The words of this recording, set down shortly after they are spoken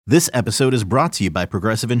This episode is brought to you by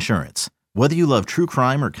Progressive Insurance. Whether you love true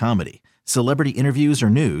crime or comedy, celebrity interviews or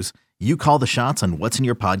news, you call the shots on what's in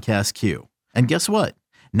your podcast queue. And guess what?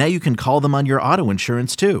 Now you can call them on your auto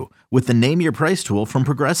insurance too with the Name Your Price tool from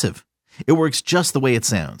Progressive. It works just the way it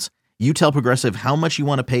sounds. You tell Progressive how much you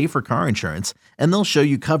want to pay for car insurance, and they'll show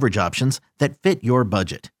you coverage options that fit your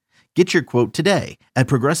budget. Get your quote today at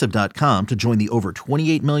Progressive.com to join the over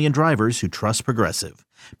 28 million drivers who trust Progressive.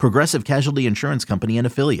 Progressive Casualty Insurance Company and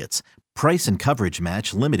Affiliates. Price and coverage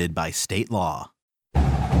match limited by state law.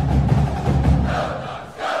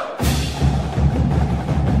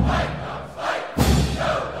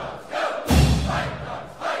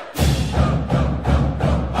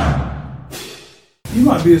 You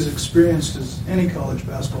might be as experienced as any college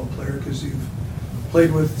basketball player because you've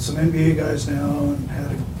played with some NBA guys now and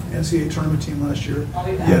had an NCAA tournament team last year.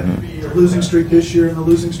 Yeah. The losing streak this year and the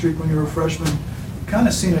losing streak when you were a freshman. You've kind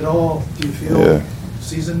of seen it all. Do you feel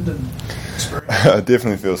seasoned and experienced? I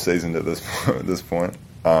definitely feel seasoned at this point.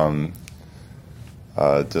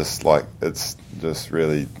 Just like it's just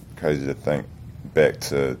really crazy to think back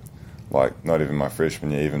to, like, not even my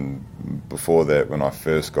freshman year, even before that, when I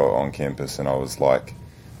first got on campus, and I was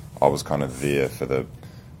kind of there for the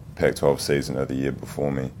Pac-12 season of the year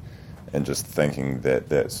before me, and just thinking that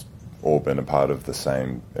that's all been a part of the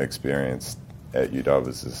same experience at UW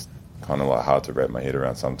is just kind of like hard to wrap my head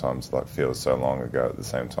around sometimes. Like, feels so long ago, at the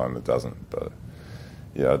same time it doesn't. But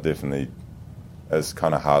yeah, definitely it's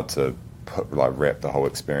kind of hard to wrap the whole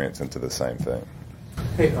experience into the same thing.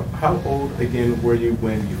 Hey, how old again were you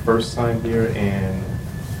when you first signed here, and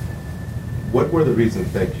what were the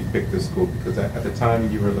reasons that you picked this school? Because at the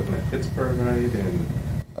time you were looking at Pittsburgh, right? And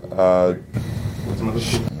what's another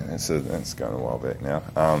school? Yeah, that's going a while back now.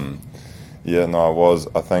 I was.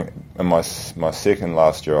 I think in my second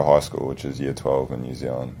last year of high school, which is year 12 in New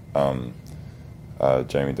Zealand,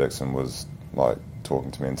 Jamie Dixon was like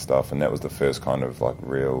talking to me and stuff, and that was the first kind of like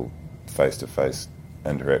real face-to-face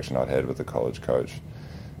interaction I'd had with a college coach.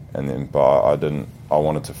 And then, I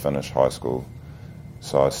wanted to finish high school,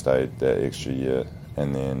 so I stayed that extra year.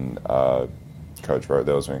 And then that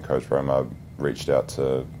was when Coach Roma reached out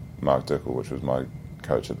to Mark Dickel, which was my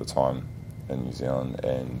coach at the time in New Zealand,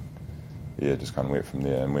 and yeah, just kind of went from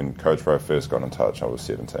there. And when Coach Rowe first got in touch, I was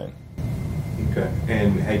 17. Okay.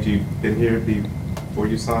 And had you been here before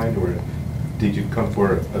you signed, or did you come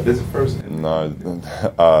for a visit first? No,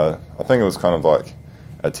 I think it was kind of like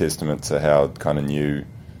a testament to how kind of new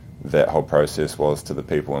that whole process was to the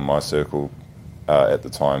people in my circle at the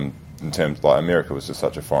time. In terms, like, America was just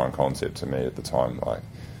such a foreign concept to me at the time. Like,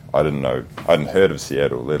 I hadn't heard of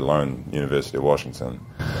Seattle, let alone University of Washington.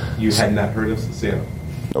 You had not heard of Seattle?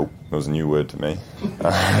 Nope, it was a new word to me.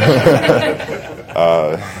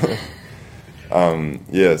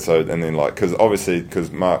 So, and then, like,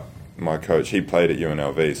 because Mark, my coach, he played at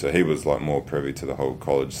UNLV, so he was like more privy to the whole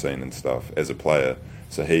college scene and stuff as a player.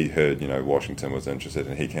 So he heard, Washington was interested,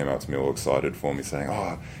 and he came up to me all excited for me, saying,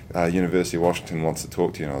 University of Washington wants to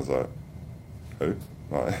talk to you. And I was like, who?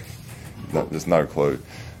 Like, there's no clue.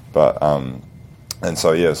 But,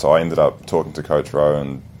 so I ended up talking to Coach Rowe,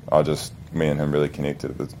 and me and him really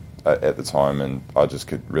connected at the time, and I just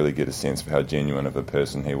could really get a sense for how genuine of a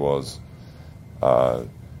person he was. And,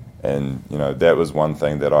 that was one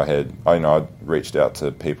thing that I had. I'd reached out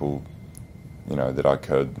to people, that I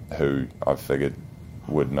could, who I figured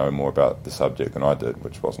would know more about the subject than I did,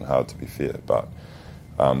 which wasn't hard, to be fair. But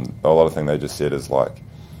a lot of things they just said is like,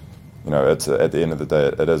 it's at the end of the day,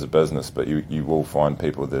 it is a business, but you will find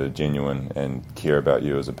people that are genuine and care about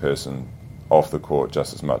you as a person off the court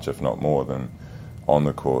just as much, if not more, than on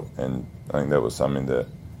the court. And I think that was something that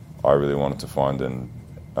I really wanted to find, and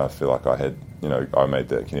I feel like I had, I made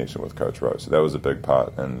that connection with Coach Rowe. So that was a big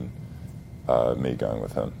part in me going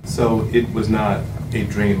with him. So it was not a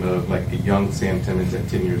dream of like a young Sam Timmons at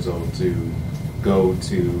 10 years old to go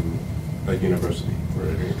to a university or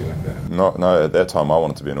anything like that? No, at that time I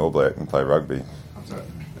wanted to be an All Black and play rugby. I'm sorry?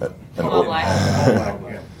 All Black.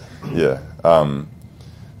 Yeah.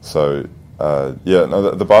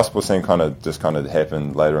 The basketball scene kind of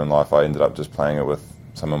happened later in life. I ended up just playing it with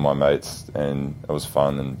some of my mates, and it was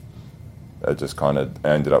fun, and I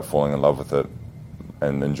ended up falling in love with it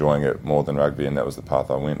and enjoying it more than rugby, and that was the path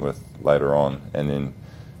I went with later on. And then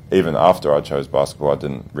even after I chose basketball, I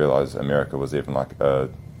didn't realise America was even like a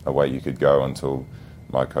way you could go until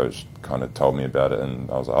my coach kind of told me about it, and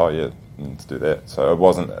I was like, oh yeah, let's do that. So it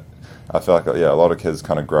wasn't, I feel like, a lot of kids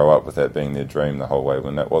kind of grow up with that being their dream the whole way,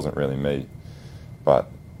 when that wasn't really me. But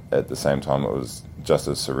at the same time, it was just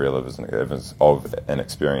as surreal of an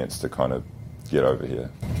experience to kind of get over here.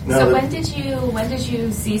 So when did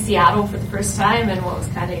you see Seattle for the first time, and what was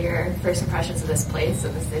kind of your first impressions of this place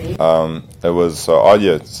and the city? It was so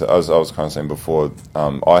as I was kind of saying before,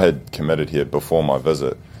 I had committed here before my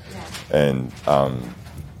visit, and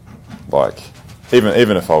like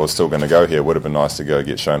even if I was still going to go here, it would have been nice to go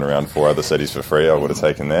get shown around 4 other cities for free. I would have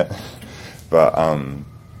taken that, but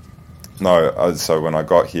so when I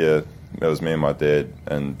got here, it was me and my dad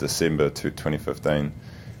in December 2015,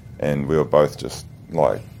 and we were both just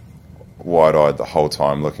like wide-eyed the whole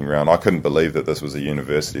time looking around. I couldn't believe that this was a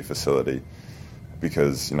university facility,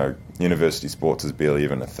 because university sports is barely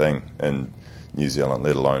even a thing in New Zealand,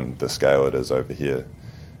 let alone the scale it is over here.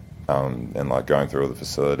 And like going through all the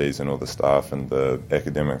facilities and all the staff and the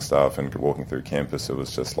academic staff and walking through campus, it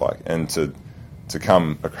was just like, and to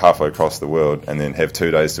come halfway across the world and then have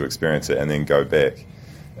 2 days to experience it and then go back,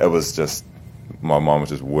 it was just, my mind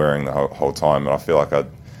was just whirring the whole time, and I feel like it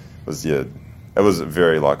was a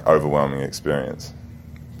very like overwhelming experience.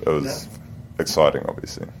 It was exciting,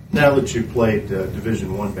 obviously. Now that you played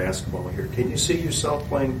Division I basketball here, can you see yourself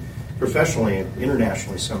playing professionally and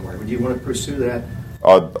internationally somewhere? Would you want to pursue that?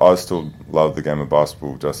 I still love the game of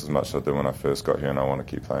basketball just as much as I did when I first got here, and I want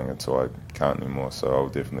to keep playing it until I can't anymore, so I'll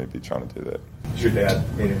definitely be trying to do that. Has your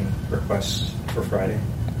dad made any requests for Friday?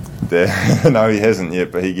 No, he hasn't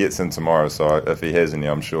yet, but he gets in tomorrow, so if he has any,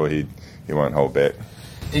 I'm sure he won't hold back.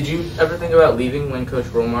 Did you ever think about leaving when Coach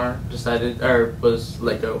Romar decided, or was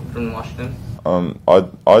let go from Washington?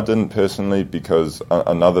 I didn't personally, because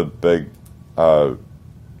another big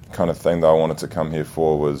kind of thing that I wanted to come here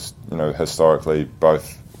for was, historically,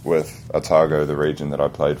 both with Otago, the region that I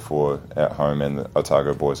played for at home, and the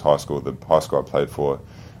Otago Boys High School, the high school I played for,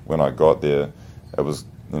 when I got there, it was,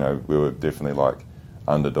 we were definitely like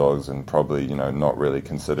underdogs and probably, not really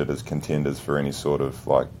considered as contenders for any sort of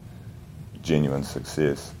like genuine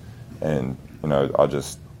success. And, I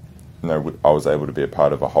just, I was able to be a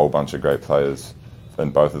part of a whole bunch of great players in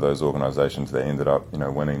both of those organisations that ended up,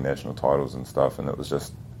 winning national titles and stuff. And it was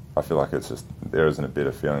just, I feel like there isn't a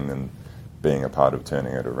better feeling than being a part of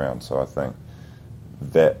turning it around. So I think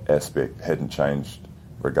that aspect hadn't changed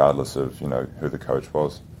regardless of, who the coach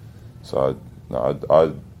was. So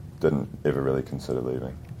I didn't ever really consider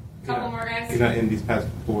leaving. Couple more guys. In these past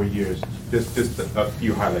 4 years, just a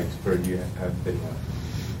few highlights where you have been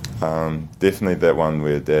on. Definitely that one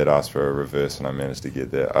where Dad asked for a reverse and I managed to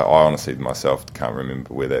get that. I honestly myself can't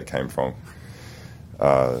remember where that came from.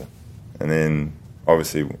 And then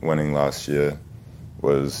obviously winning last year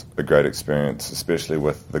was a great experience, especially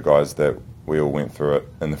with the guys that we all went through it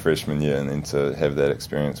in the freshman year, and then to have that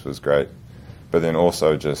experience was great. But then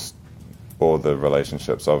also just all the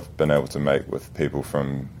relationships I've been able to make with people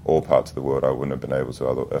from all parts of the world I wouldn't have been able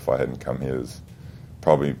to if I hadn't come here is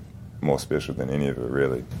probably more special than any of it,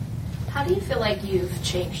 really. How do you feel like you've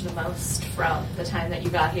changed the most from the time that you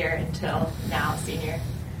got here until now, senior?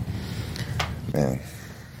 Man,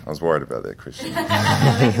 I was worried about that question.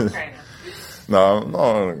 Right No, I'm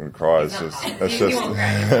not going to cry. It's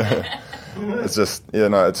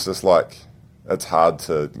just like, it's hard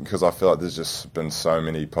to, because I feel like there's just been so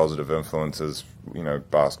many positive influences,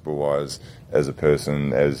 basketball-wise, as a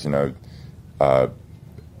person, as,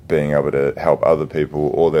 being able to help other people,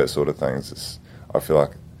 all that sort of things. I feel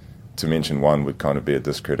like to mention one would kind of be a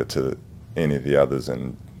discredit to any of the others,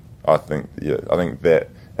 and I think that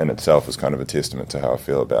in itself is kind of a testament to how I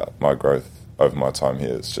feel about my growth over my time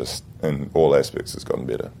here. It's just, in all aspects, it's gotten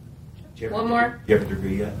better. One more. Do you have a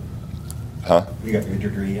degree yet? Huh? You got your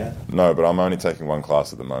degree yet? No, but I'm only taking one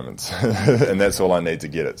class at the moment, and that's all I need to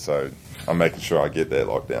get it, so I'm making sure I get that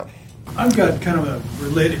locked down. I've got kind of a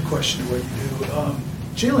related question to what you do.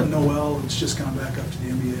 Jalen Noel has just gone back up to the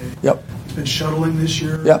NBA. Yep. He's been shuttling this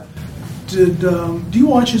year. Yep. Do you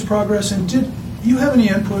watch his progress, and did you have any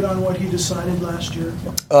input on what he decided last year?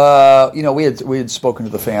 We had spoken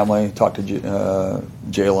to the family, talked to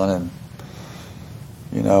Jalen,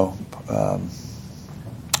 and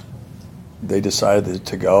they decided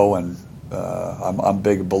to go. And I'm a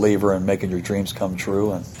big believer in making your dreams come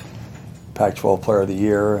true. And Pac-12 Player of the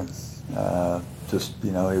Year, and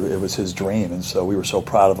it was his dream, and so we were so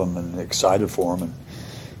proud of him and excited for him.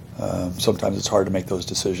 And sometimes it's hard to make those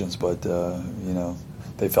decisions, but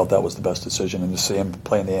they felt that was the best decision. And to see him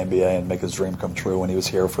play in the NBA and make his dream come true, when he was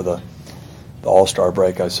here for the All-Star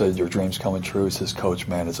break, I said, "Your dream's coming true." He says, "Coach,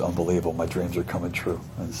 man, it's unbelievable. My dreams are coming true."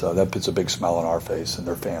 And so that puts a big smile on our face and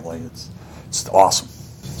their family. It's awesome.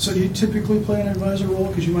 So do you typically play an advisor role?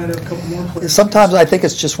 Because you might have a couple more players. Sometimes I think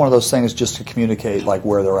it's just one of those things just to communicate like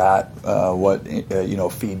where they're at, what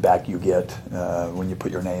feedback you get when you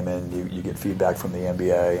put your name in. You get feedback from the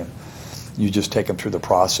NBA, and you just take them through the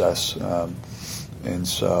process. And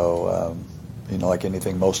so, like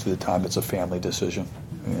anything, most of the time it's a family decision.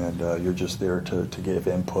 And you're just there to give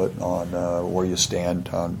input on where you stand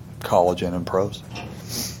on college and in pros.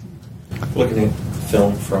 Looking at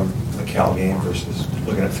film from the Cal game versus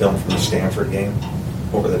looking at film from the Stanford game,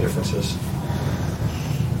 what were the differences?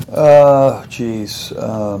 I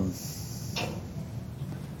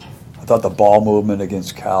thought the ball movement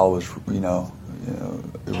against Cal was,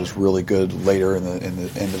 it was really good later in the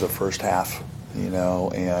end of the first half,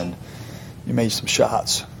 and you made some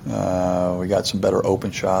shots. We got some better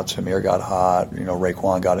open shots. Hamir got hot.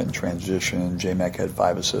 Raekwon got it in transition. J-Mac had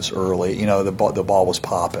 5 assists early. The ball was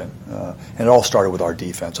popping. And it all started with our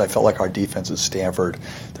defense. I felt like our defense at Stanford,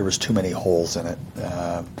 there was too many holes in it.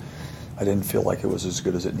 I didn't feel like it was as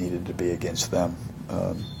good as it needed to be against them.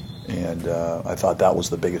 And I thought that was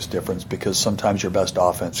the biggest difference, because sometimes your best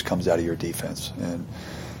offense comes out of your defense. And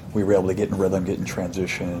we were able to get in rhythm, get in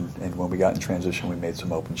transition, and when we got in transition, we made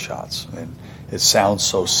some open shots. And it sounds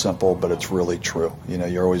so simple, but it's really true.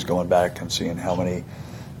 You're always going back and seeing how many,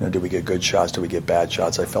 did we get good shots, did we get bad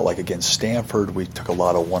shots? I felt like against Stanford, we took a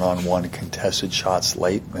lot of one-on-one contested shots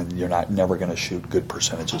late, and you're never going to shoot good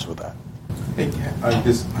percentages with that. Hey,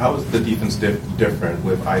 how is the defense different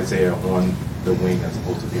with Isaiah on the wing as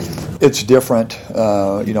opposed to being in the middle? It's different.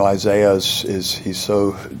 Isaiah he's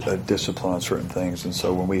so disciplined on certain things, and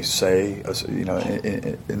so when we say,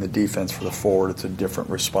 in the defense for the forward, it's a different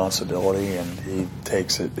responsibility, and he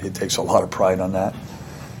takes a lot of pride on that.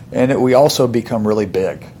 And we also become really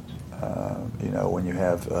big. When you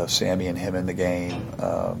have Sammy and him in the game,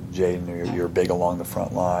 Jaden, you're big along the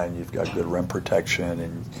front line. You've got good rim protection,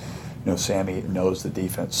 and Sammy knows the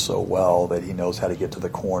defense so well that he knows how to get to the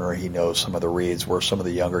corner. He knows some of the reads, where some of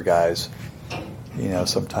the younger guys,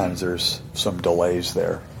 sometimes there's some delays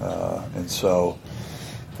there. And so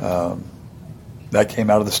that came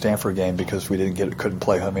out of the Stanford game, because we couldn't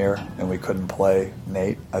play Hamir and we couldn't play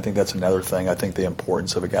Nate. I think that's another thing. I think the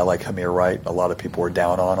importance of a guy like Hamir Wright, a lot of people were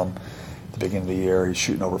down on him at the beginning of the year. He's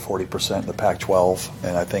shooting over 40% in the Pac-12,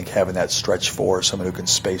 and I think having that stretch four, someone who can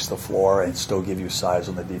space the floor and still give you size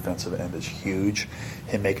on the defensive end, is huge.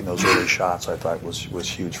 Him making those early shots, I thought, was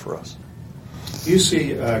huge for us. You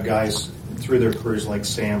see guys through their careers like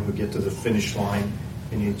Sam who get to the finish line,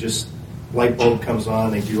 and you just, light bulb comes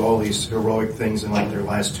on, they do all these heroic things in like their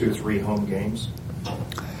last 2-3 home games?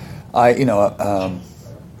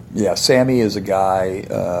 Sammy is a guy,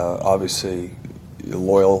 obviously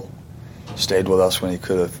loyal, stayed with us when he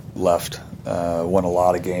could have left, won a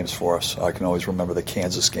lot of games for us. I can always remember the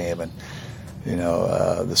Kansas game and,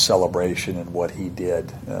 the celebration and what he did,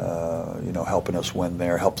 helping us win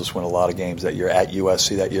there, helped us win a lot of games that year at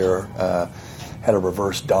USC that year, had a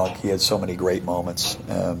reverse dunk. He had so many great moments.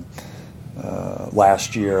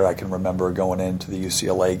 Last year, I can remember going into the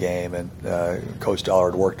UCLA game, and Coach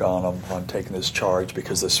Dollard worked on him on taking this charge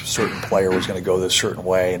because this certain player was going to go this certain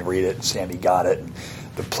way and read it, and Sammy got it, and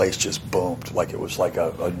the place just boomed like it was like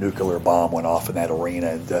a nuclear bomb went off in that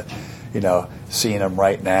arena. And seeing him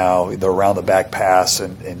right now, the around the back pass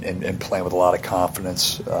and playing with a lot of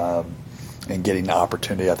confidence and getting the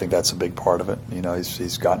opportunity, I think that's a big part of it.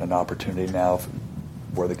 He's gotten an opportunity now.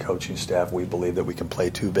 We're the coaching staff. We believe that we can play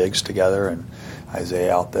two bigs together, and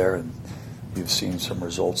Isaiah out there, and you've seen some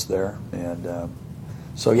results there. And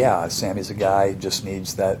Sammy's a guy who just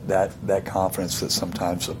needs that confidence that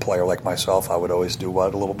sometimes a player like myself, I would always do a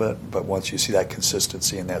little bit. But once you see that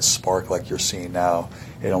consistency and that spark like you're seeing now,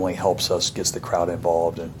 it only helps us, gets the crowd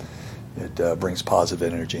involved, and it brings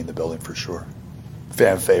positive energy in the building for sure.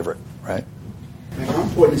 Fan favorite, right? How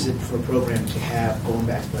important is it for a program to have, going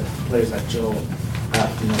back to players like Joe,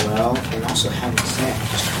 Noel, and also having Sam,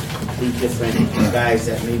 just complete different guys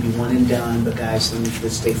that may be one and done, but guys that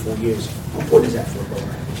stay 4 years? How important is that for a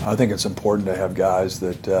program? I think it's important to have guys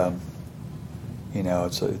that,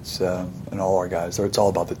 it's and all our guys. It's all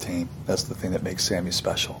about the team. That's the thing that makes Sammy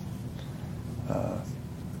special.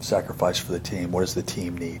 Sacrifice for the team. What does the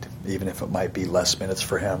team need? Even if it might be less minutes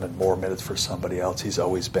for him and more minutes for somebody else, he's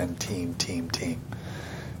always been team.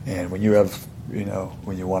 And when you have,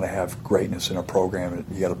 when you want to have greatness in a program,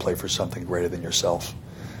 you got to play for something greater than yourself.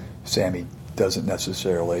 Sammy doesn't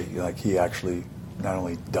necessarily, he actually not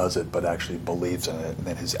only does it, but actually believes in it, and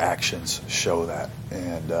then his actions show that.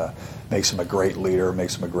 And makes him a great leader,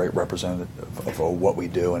 makes him a great representative of what we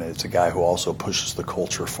do, and it's a guy who also pushes the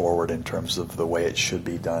culture forward in terms of the way it should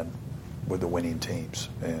be done with the winning teams.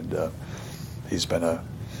 And he's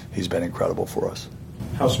been incredible for us.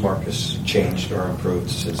 How's Marcus changed or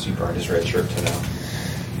improved since you brought his red shirt to now?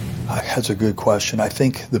 That's a good question. I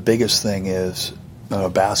think the biggest thing is, in a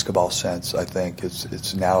basketball sense, I think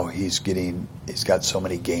it's now he's got so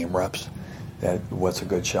many game reps that what's a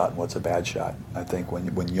good shot and what's a bad shot. I think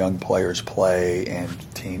when young players play and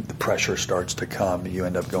the pressure starts to come, you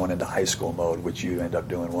end up going into high school mode, which you end up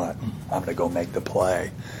doing what? I'm going to go make the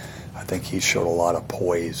play. I think he showed a lot of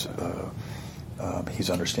poise. He's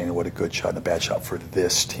understanding what a good shot and a bad shot for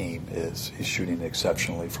this team is. He's shooting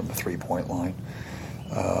exceptionally from the three-point line.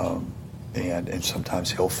 And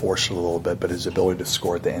sometimes he'll force it a little bit, but his ability to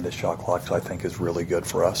score at the end of shot clocks, I think, is really good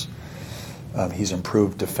for us. He's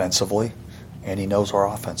improved defensively, and he knows our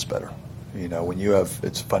offense better. You know, when you have,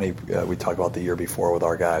 it's funny, we talked about the year before with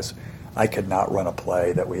our guys. I could not run a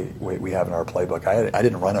play that we have in our playbook. I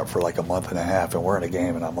didn't run it for like a month and a half, and we're in a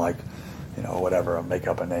game, and I'm like, you know, whatever, I'll make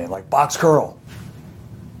up a name, like box curl.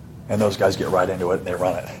 And those guys get right into it, and they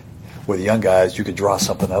run it. With the young guys, you could draw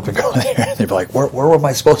something up and go there, and they'd be like, where am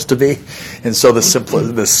I supposed to be? And so the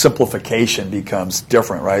simplification becomes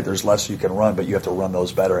different, right? There's less you can run, but you have to run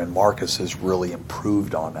those better, and Marcus has really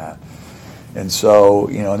improved on that. And so,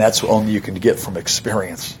 you know, and that's only you can get from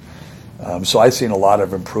experience. So I've seen a lot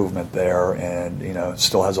of improvement there, and, you know, it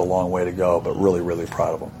still has a long way to go, but really, really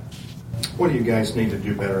proud of him. What do you guys need to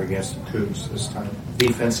do better against the Cougs this time,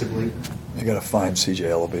 defensively? You got to find C.J.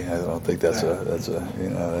 Ellaby. I don't think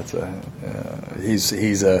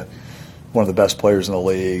he's one of the best players in the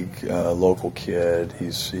league, local kid.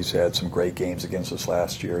 He's had some great games against us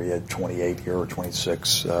last year. He had 28 here or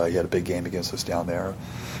 26. He had a big game against us down there.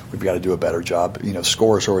 We've got to do a better job. You know,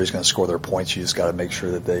 scorers are always going to score their points. You just got to make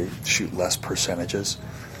sure that they shoot less percentages.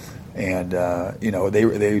 And, you know,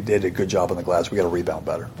 they did a good job on the glass. We got to rebound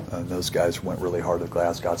better. Those guys went really hard to the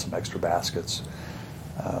glass, got some extra baskets.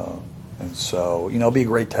 And so, you know, it'll be a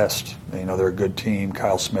great test. You know, they're a good team.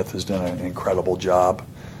 Kyle Smith has done an incredible job.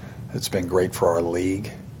 It's been great for our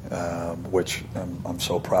league, which I'm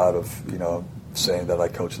so proud of, you know, saying that I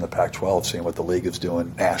coach in the Pac-12, seeing what the league is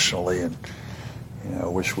doing nationally. And, you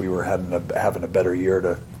know, wish we were having a better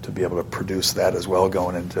year to be able to produce that as well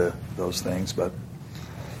going into those things. But,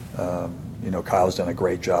 you know, Kyle's done a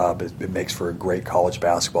great job. It makes for a great college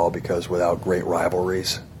basketball because without great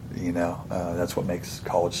rivalries, you know, that's what makes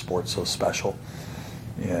college sports so special,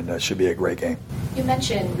 and it should be a great game. You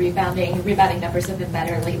mentioned rebounding. Rebounding numbers have been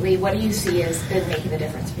better lately. What do you see as been making the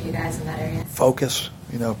difference for you guys in that area? Focus,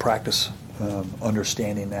 you know, practice,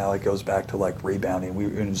 understanding now. It goes back to like rebounding. We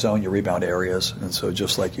in zone your rebound areas, and so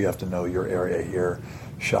just like you have to know your area here,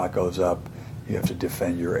 shot goes up, you have to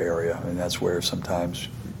defend your area, and that's where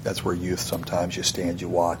youth sometimes you stand, you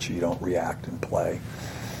watch, you don't react and play.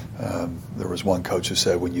 There was one coach who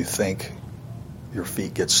said, when you think, your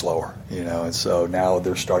feet get slower, you know, and so now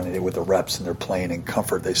they're starting it with the reps and they're playing in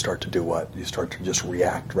comfort. They start to do what? You start to just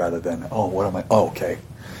react rather than, okay.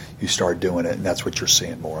 You start doing it, and that's what you're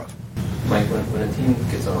seeing more of. Mike, when a team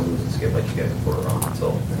gets on a losing skid like you guys were on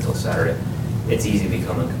until Saturday, it's easy to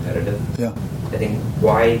become uncompetitive. Yeah. I think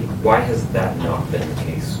why has that not been the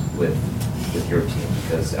case with your team?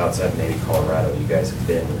 Because outside maybe Colorado, you guys have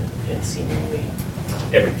been in seemingly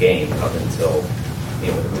every game up until,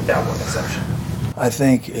 you know, with that one exception. I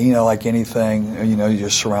think, you know, like anything, you know, you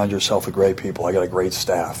just surround yourself with great people. I got a great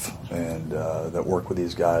staff and that work with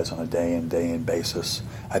these guys on a day-in basis.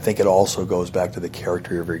 I think it also goes back to the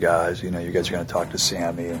character of your guys. You know, you guys are going to talk to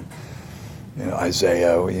Sammy and, you know,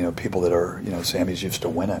 Isaiah, you know, people that are, you know, Sammy's used to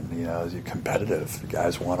winning, you know, he's competitive. The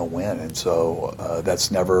guys want to win, and so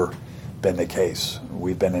that's never been the case.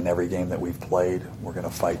 We've been in every game that we've played. We're going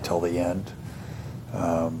to fight till the end.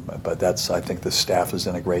 But I think the staff has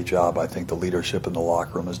done a great job. I think the leadership in the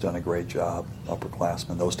locker room has done a great job.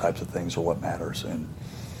 Upperclassmen, those types of things are what matters, and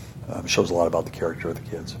shows a lot about the character of the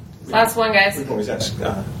kids. Last one, guys. We always ask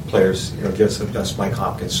players, you know, give us the best Mike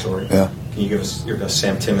Hopkins story. Yeah. Can you give us your best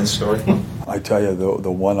Sam Timmons story? I tell you,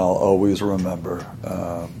 the one I'll always remember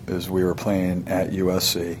is we were playing at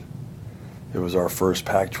USC. It was our first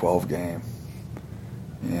Pac-12 game,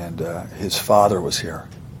 and his father was here.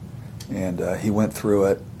 And he went through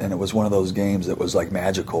it, and it was one of those games that was like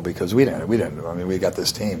magical because we didn't. I mean, we got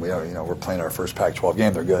this team. We're playing our first Pac-12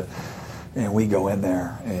 game. They're good, and we go in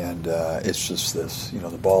there, and it's just this. You know,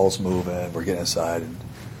 the ball's moving. We're getting inside,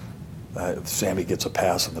 and Sammy gets a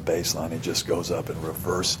pass on the baseline. He just goes up and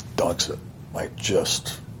reverse dunks it,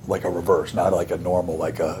 like a reverse, not like a normal,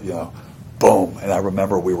 like a, you know, boom. And I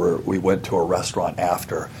remember we went to a restaurant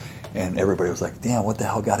after. And everybody was like, damn, what the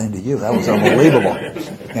hell got into you? That was unbelievable.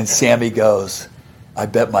 And Sammy goes, I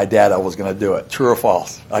bet my dad I was going to do it. True or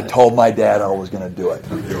false? I told my dad I was going to do it.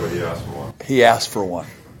 He asked for one. He asked for one.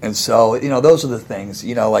 And so, you know, those are the things,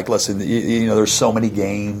 you know, like, listen, you know, there's so many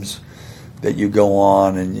games that you go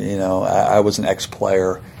on. And, you know, I was an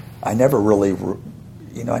ex-player. I never really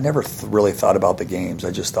thought about the games.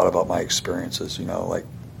 I just thought about my experiences, you know, like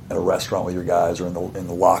at a restaurant with your guys or in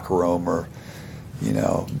the locker room or, you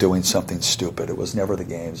know, doing something stupid. It was never the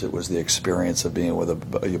games. It was the experience of being with a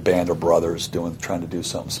band of brothers trying to do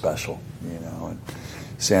something special, you know. And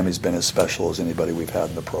Sammy's been as special as anybody we've had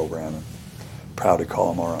in the program, and proud to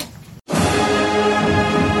call him our own.